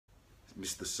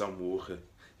Mr. Sam Walker,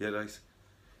 yeah, right?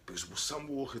 Because what Sam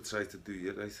Walker tried to do,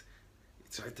 yeah, right? He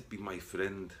tried to be my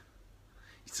friend.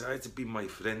 He tried to be my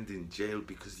friend in jail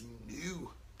because he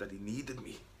knew that he needed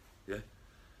me, yeah?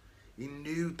 He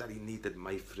knew that he needed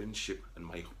my friendship and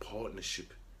my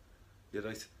partnership, yeah,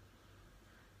 right?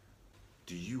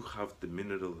 Do you have the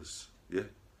minerals, yeah?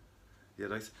 Yeah,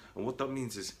 right? And what that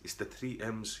means is, it's the 3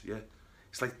 M's, yeah?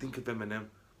 It's like, think of M&M,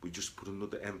 we just put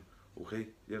another M, okay?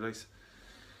 Yeah, right?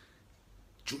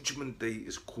 Judgment Day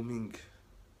is coming,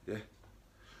 yeah?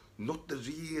 Not the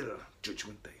real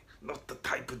Judgment Day, not the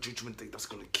type of Judgment Day that's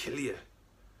gonna kill you.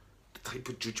 The type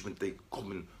of Judgment Day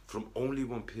coming from only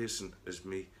one person as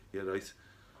me, yeah, right?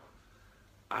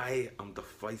 I am the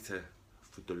fighter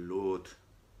for the Lord,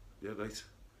 yeah, right?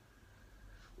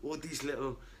 All these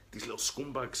little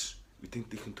scumbags who think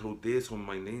they can throw dirt on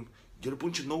my name, you're a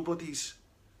bunch of nobodies.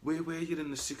 Where were you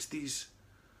in the 60s?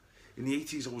 In the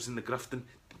 80s, I was in the Grafton.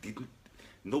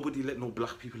 Nobody let no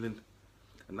black people in.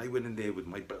 And I went in there with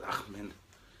my black men.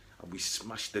 And we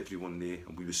smashed everyone there.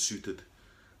 And we were suited.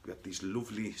 We had these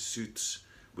lovely suits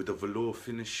with a velour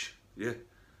finish. Yeah.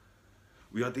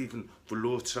 We had even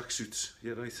velour tracksuits.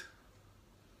 Yeah, right.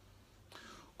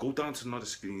 Go down to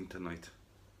Norris Green tonight.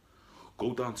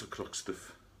 Go down to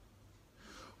Croxteth.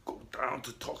 Go down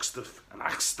to Toxteth and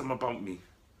ask them about me.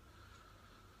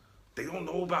 They don't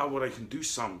know about what I can do,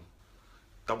 Sam.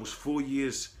 That was 4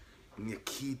 years in the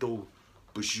Aikido,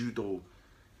 Bujudo,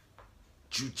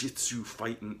 Jiu-Jitsu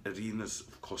fighting arenas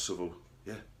of Kosovo,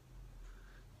 yeah?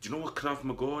 Do you know what Krav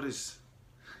Maga is?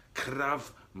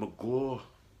 Krav Maga,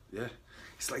 yeah?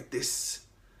 It's like this.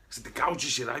 It's like it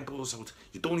gouges your eyeballs out.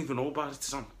 You don't even know about it,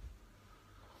 Sam.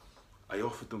 I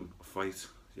offered them a fight,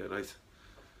 yeah, right?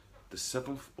 The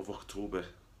 7th of October,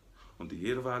 on the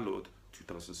year of our Lord,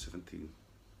 2017.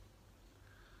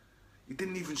 He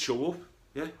didn't even show up,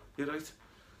 yeah, you're right.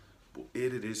 But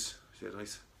here it is, yeah,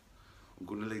 right. I'm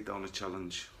going to lay down a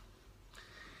challenge.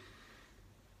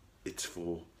 It's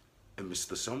for a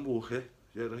Mr. Sam Walker,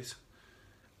 yeah, right.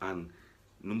 And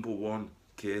number 1,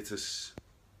 Curtis.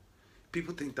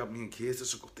 People think that me and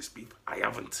Curtis have got this beef. I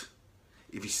haven't.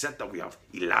 If he said that we have,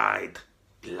 he lied.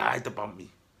 He lied about me,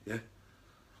 yeah.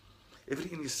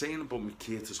 Everything you're saying about me,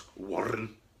 Curtis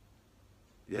Warren,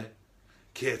 yeah?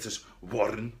 Curtis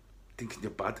Warren, thinking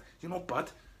you're bad. You're not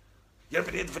bad. You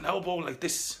ever heard of an elbow like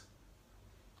this?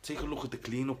 Take a look at the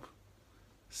clean-up.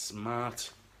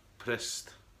 Smart,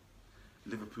 pressed.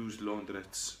 Liverpool's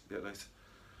laundrettes, yeah, right?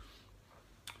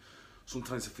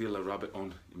 Sometimes I feel a rabbit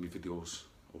on in my videos,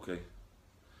 okay?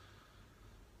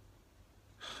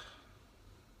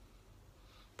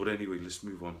 But anyway, let's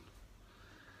move on.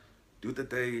 The other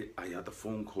day, I had a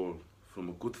phone call from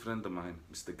a good friend of mine,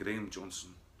 Mr. Graham Johnson.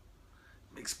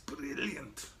 Makes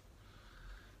brilliant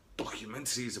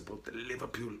documentaries about the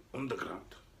Liverpool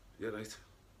Underground. Yeah, right?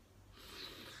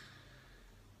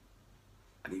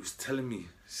 And he was telling me,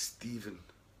 Stephen,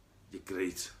 you're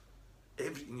great.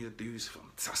 Everything you do is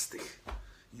fantastic.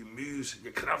 Your moves,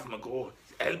 your Krav Maga, your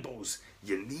elbows,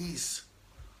 your knees.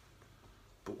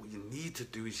 But what you need to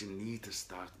do is you need to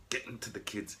start getting to the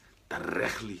kids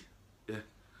directly. Yeah,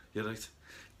 you're right.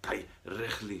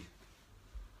 Directly.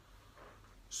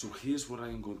 So here's what I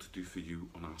am going to do for you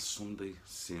on our Sunday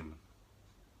sermon.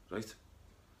 Right?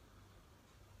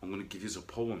 I'm going to give you a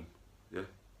poem. Yeah?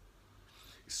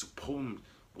 It's a poem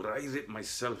what I wrote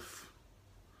myself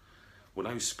when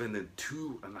I was spending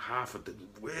 2.5 of the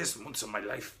worst months of my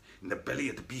life in the belly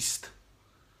of the beast.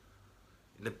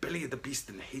 In the belly of the beast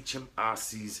in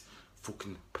HMRC's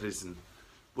fucking prison.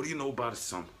 What do you know about it,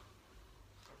 son?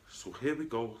 So here we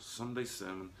go, Sunday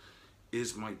sermon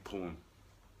is my poem.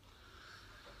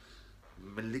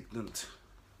 Malignant,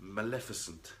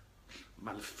 maleficent,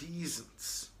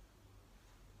 malfeasance.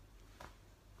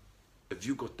 Have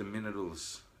you got the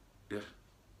minerals? Yeah.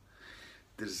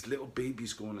 There's little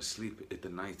babies going to sleep at the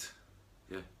night.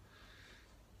 Yeah.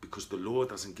 Because the Lord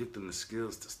doesn't give them the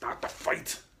skills to start the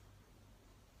fight.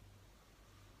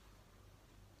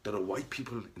 There are white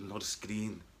people in Norris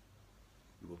Green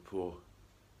who are poor.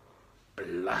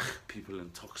 Black people in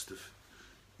Toxteth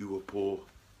who are poor.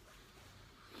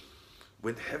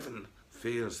 When heaven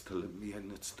fails to let me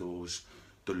in its doors,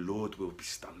 the Lord will be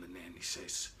standing there and he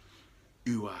says,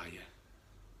 who are you?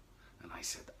 And I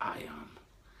said, I am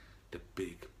the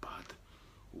big, bad,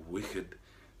 wicked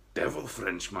devil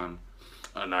Frenchman,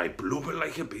 and I blubber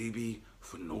like a baby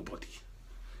for nobody.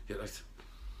 Yeah, right?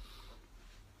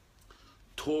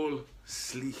 Tall,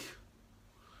 sleek,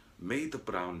 made of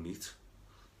brown meat,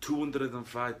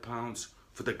 205 pounds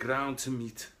for the ground to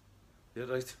meet. Yeah,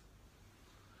 right?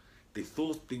 They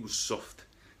thought they were soft.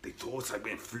 They thought I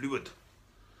went fluid.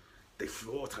 They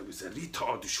thought I was a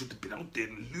retard who should have been out there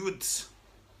in Lourdes.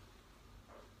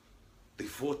 They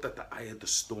thought that the eye of the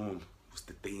storm was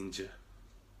the danger.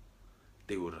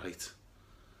 They were right.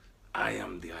 I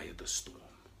am the eye of the storm.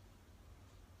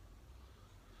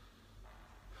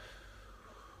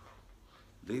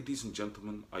 Ladies and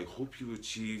gentlemen, I hope you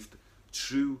achieved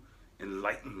true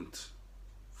enlightenment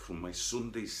from my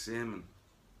Sunday sermon.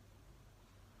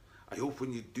 I hope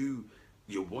when you do,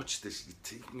 you watch this, you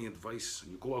take my advice,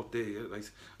 and you go out there, yeah, right?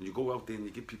 And you go out there and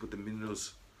you give people the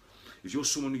minerals. If you're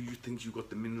someone who you think you got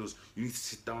the minerals, you need to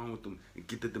sit down with them and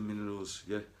give them the minerals,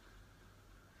 yeah?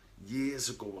 Years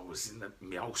ago, I was in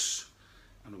my house,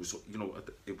 and it was, you know,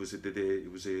 it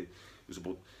was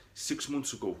about 6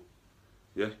 months ago,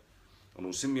 yeah? And I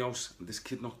was in my house, and this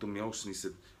kid knocked on my house, and he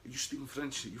said, "Are you Stephen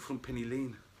French? Are you from Penny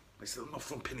Lane?" I said, "I'm not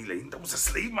from Penny Lane. That was a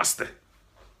slave master."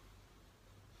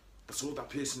 That's all that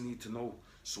person needs to know.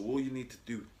 So all you need to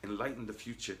do, enlighten the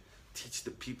future, teach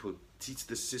the people, teach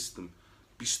the system,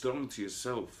 be strong to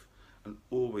yourself, and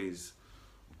always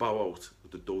bow out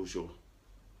of the dojo.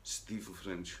 Stephen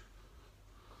French.